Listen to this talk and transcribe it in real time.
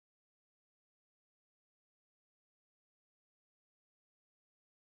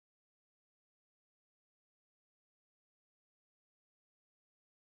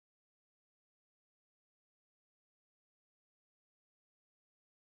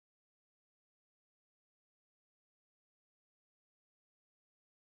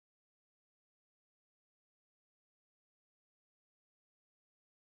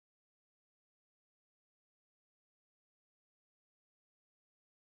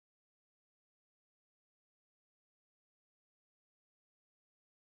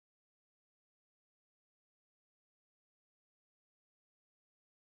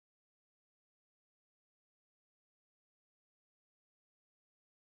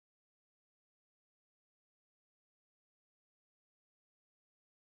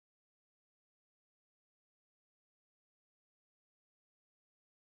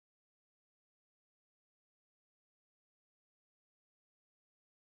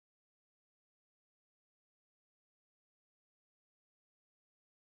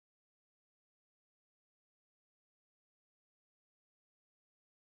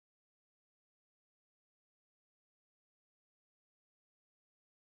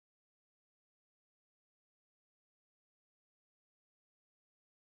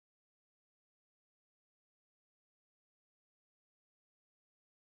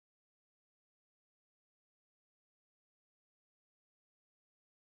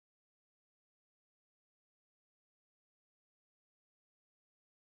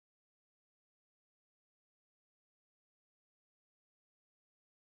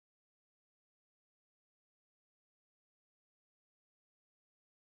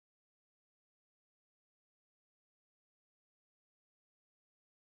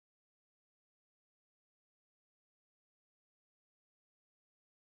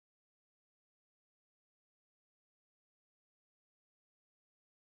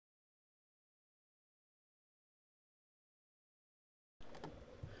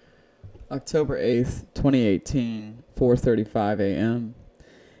October 8th, 2018, 4:35 a.m.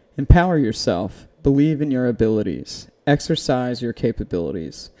 Empower yourself. Believe in your abilities. Exercise your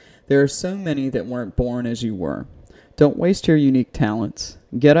capabilities. There are so many that weren't born as you were. Don't waste your unique talents.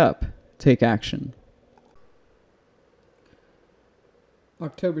 Get up. Take action.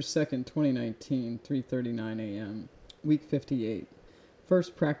 October 2nd, 2019, 3:39 a.m. Week 58.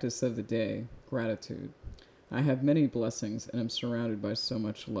 First practice of the day, gratitude. I have many blessings and am surrounded by so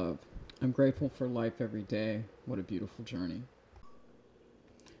much love. I'm grateful for life every day. What a beautiful journey.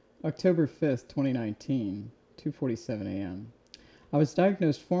 October 5th, 2019, 2:47 a.m. I was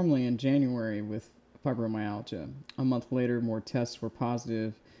diagnosed formally in January with fibromyalgia. A month later, more tests were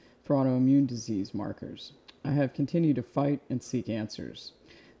positive for autoimmune disease markers. I have continued to fight and seek answers.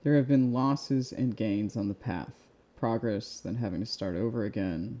 There have been losses and gains on the path, progress, then having to start over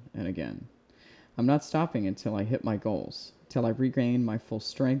again and again. I'm not stopping until I hit my goals, till I regain my full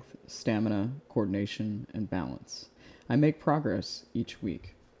strength, stamina, coordination, and balance. I make progress each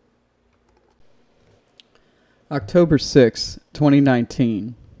week. October 6,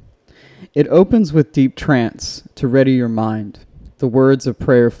 2019. It opens with deep trance to ready your mind. The words of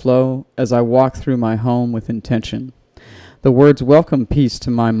prayer flow as I walk through my home with intention. The words welcome peace to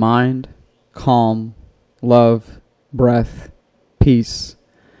my mind, calm, love, breath, peace.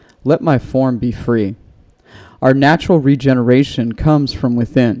 Let my form be free. Our natural regeneration comes from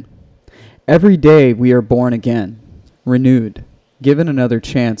within. Every day we are born again, renewed, given another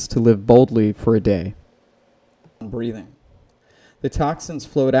chance to live boldly for a day. Breathing. The toxins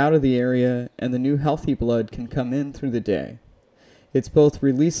float out of the area and the new healthy blood can come in through the day. It's both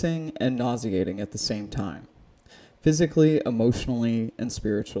releasing and nauseating at the same time, physically, emotionally, and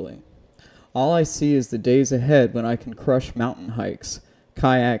spiritually. All I see is the days ahead when I can crush mountain hikes,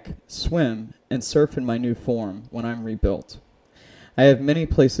 kayak, swim, and surf in my new form when I'm rebuilt. I have many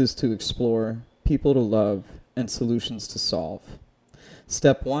places to explore, people to love, and solutions to solve.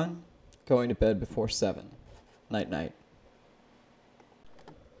 Step 1, going to bed before 7. Night-night.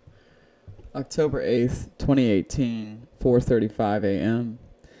 October 8th, 2018, 4:35 a.m.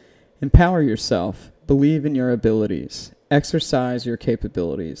 Empower yourself. Believe in your abilities. Exercise your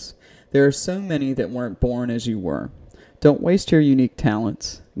capabilities. There are so many that weren't born as you were. Don't waste your unique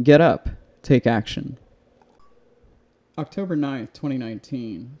talents. Get up. Take action. October 9th,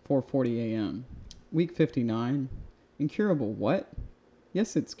 2019, 4:40 a.m. Week 59. Incurable what?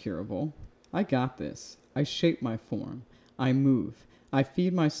 Yes, it's curable. I got this. I shape my form. I move. I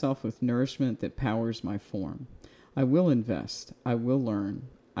feed myself with nourishment that powers my form. I will invest. I will learn.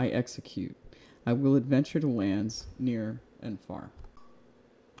 I execute. I will adventure to lands near and far.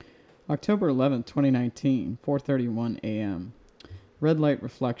 October 11th, 2019, 4:31 a.m. Red light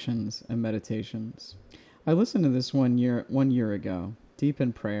reflections and meditations. I listened to this one year ago, deep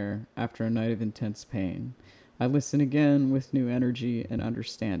in prayer after a night of intense pain. I listen again with new energy and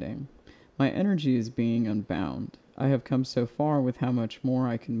understanding. My energy is being unbound. I have come so far with how much more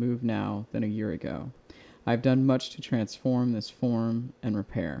I can move now than a year ago. I've done much to transform this form and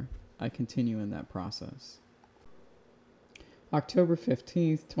repair. I continue in that process. October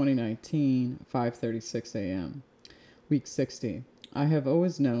 15th, 2019, 5:36 a.m. Week 60. I have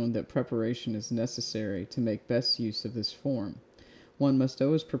always known that preparation is necessary to make best use of this form. One must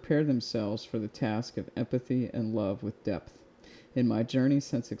always prepare themselves for the task of empathy and love with depth. In my journey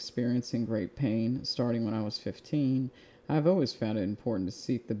since experiencing great pain, starting when I was 15, I have always found it important to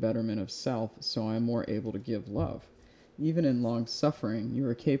seek the betterment of self so I am more able to give love. Even in long suffering, you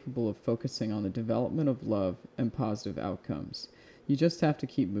are capable of focusing on the development of love and positive outcomes. You just have to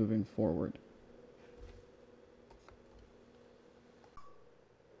keep moving forward.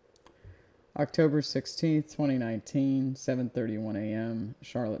 October 16th, 2019, 7:31 a.m.,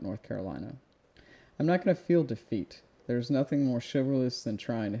 Charlotte, North Carolina. I'm not going to feel defeat. There's nothing more chivalrous than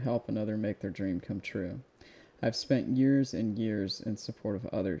trying to help another make their dream come true. I've spent years and years in support of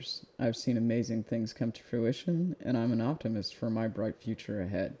others. I've seen amazing things come to fruition, and I'm an optimist for my bright future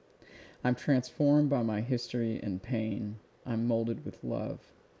ahead. I'm transformed by my history and pain. I'm molded with love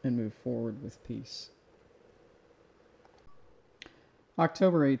and move forward with peace.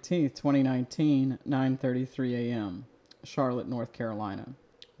 October 18th, 2019, 9:33 a.m., Charlotte, North Carolina.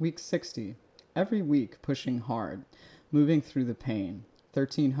 Week 60. Every week pushing hard, moving through the pain.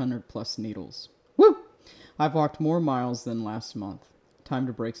 1,300 plus needles. Woo! I've walked more miles than last month. Time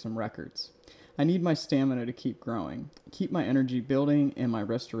to break some records. I need my stamina to keep growing, keep my energy building, and my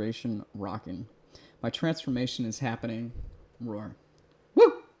restoration rocking. My transformation is happening. Roar.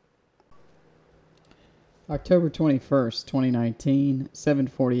 Woo! October 21st, 2019,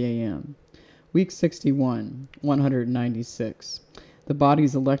 7:40 a.m. Week 61, 196. The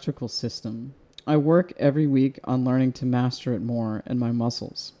body's electrical system. I work every week on learning to master it more and my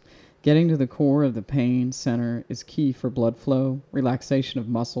muscles. Getting to the core of the pain center is key for blood flow, relaxation of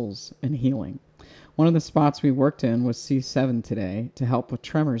muscles, and healing. One of the spots we worked in was C7 today to help with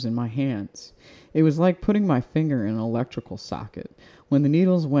tremors in my hands. It was like putting my finger in an electrical socket. When the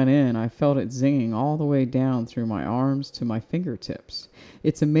needles went in, I felt it zinging all the way down through my arms to my fingertips.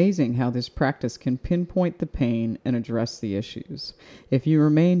 It's amazing how this practice can pinpoint the pain and address the issues. If you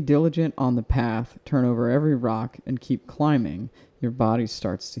remain diligent on the path, turn over every rock, and keep climbing, your body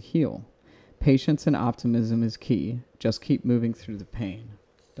starts to heal. Patience and optimism is key. Just keep moving through the pain.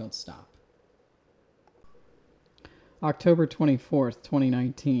 Don't stop. October 24th,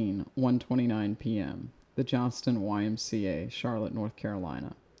 2019, 1:29 p.m. The Johnston YMCA, Charlotte, North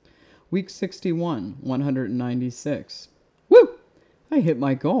Carolina. Week 61, 196. Woo! I hit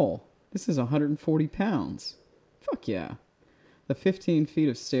my goal. This is 140 pounds. Fuck yeah. The 15 feet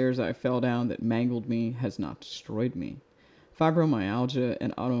of stairs I fell down that mangled me has not destroyed me. Fibromyalgia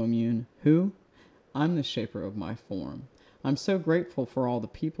and autoimmune, who? I'm the shaper of my form. I'm so grateful for all the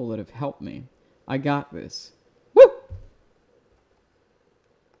people that have helped me. I got this.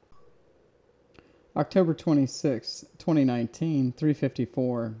 October 26, 2019,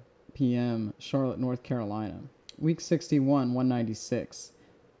 3:54 p.m., Charlotte, North Carolina. Week 61, 196.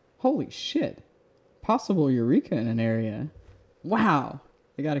 Holy shit. Possible eureka in an area. Wow.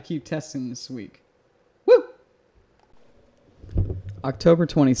 I gotta keep testing this week. Woo! October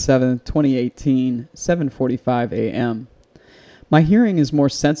 27, 2018, 7:45 a.m. My hearing is more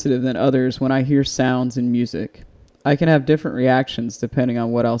sensitive than others when I hear sounds and music. I can have different reactions depending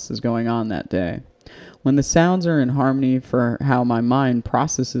on what else is going on that day. When the sounds are in harmony for how my mind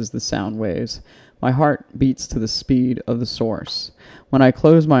processes the sound waves, my heart beats to the speed of the source. When I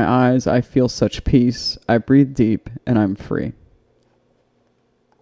close my eyes, I feel such peace. I breathe deep, and I'm free.